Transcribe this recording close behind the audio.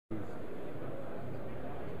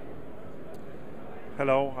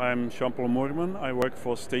Hello, I'm Jean-Paul Moerman. I work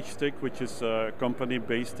for Stagetec, which is a company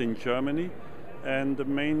based in Germany. And the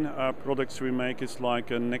main products we make is like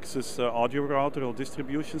a Nexus audio router or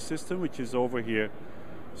distribution system, which is over here.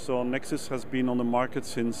 So Nexus has been on the market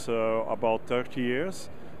since about 30 years,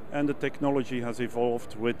 and the technology has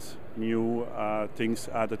evolved with new things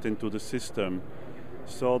added into the system.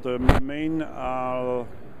 So the main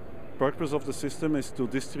purpose of the system is to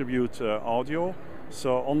distribute audio.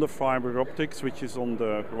 So on the fiber optics, which is on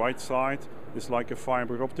the right side, is like a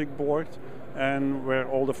fiber optic board, and where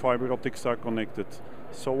all the fiber optics are connected.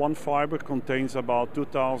 So one fiber contains about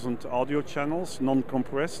 2000 audio channels,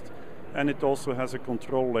 non-compressed, and it also has a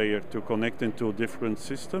control layer to connect into different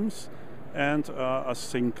systems and a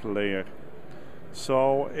sync layer.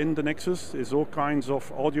 So in the Nexus is all kinds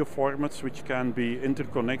of audio formats which can be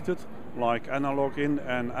interconnected, like analog in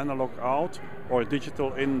and analog out, or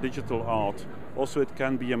digital in, digital out. Also it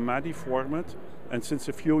can be a MADI format, and since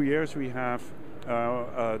a few years we have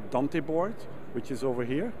a Dante board, which is over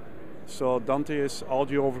here. So Dante is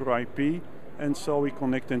audio over IP, and so we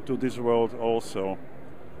connect into this world also.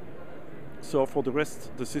 So for the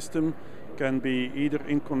rest, the system can be either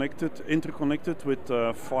interconnected with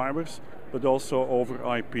fibers, but also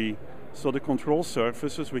over IP. So the control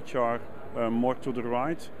surfaces, which are more to the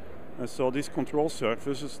right, so these control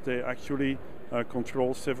surfaces, they actually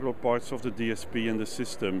control several parts of the DSP in the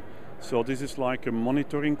system. So this is like a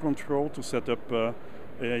monitoring control to set up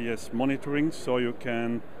monitoring, so you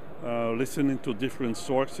can listen into different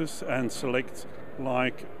sources and select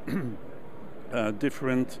like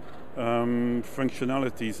different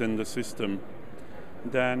functionalities in the system.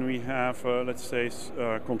 Then we have, let's say,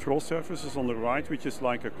 control surfaces on the right, which is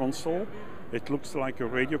like a console. It looks like a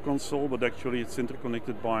radio console, but actually it's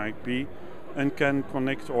interconnected by IP and can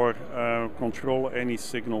connect or control any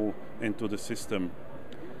signal into the system.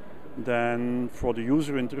 Then for the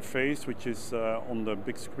user interface, which is on the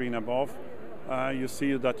big screen above, you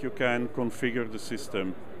see that you can configure the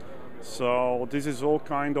system. So this is all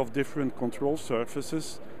kind of different control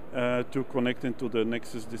surfaces to connect into the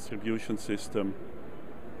Nexus distribution system.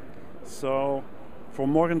 So for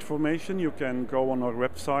more information you can go on our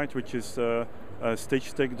website, which is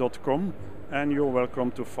stagetec.com, and you're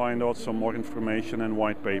welcome to find out some more information and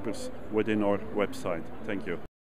white papers within our website. Thank you.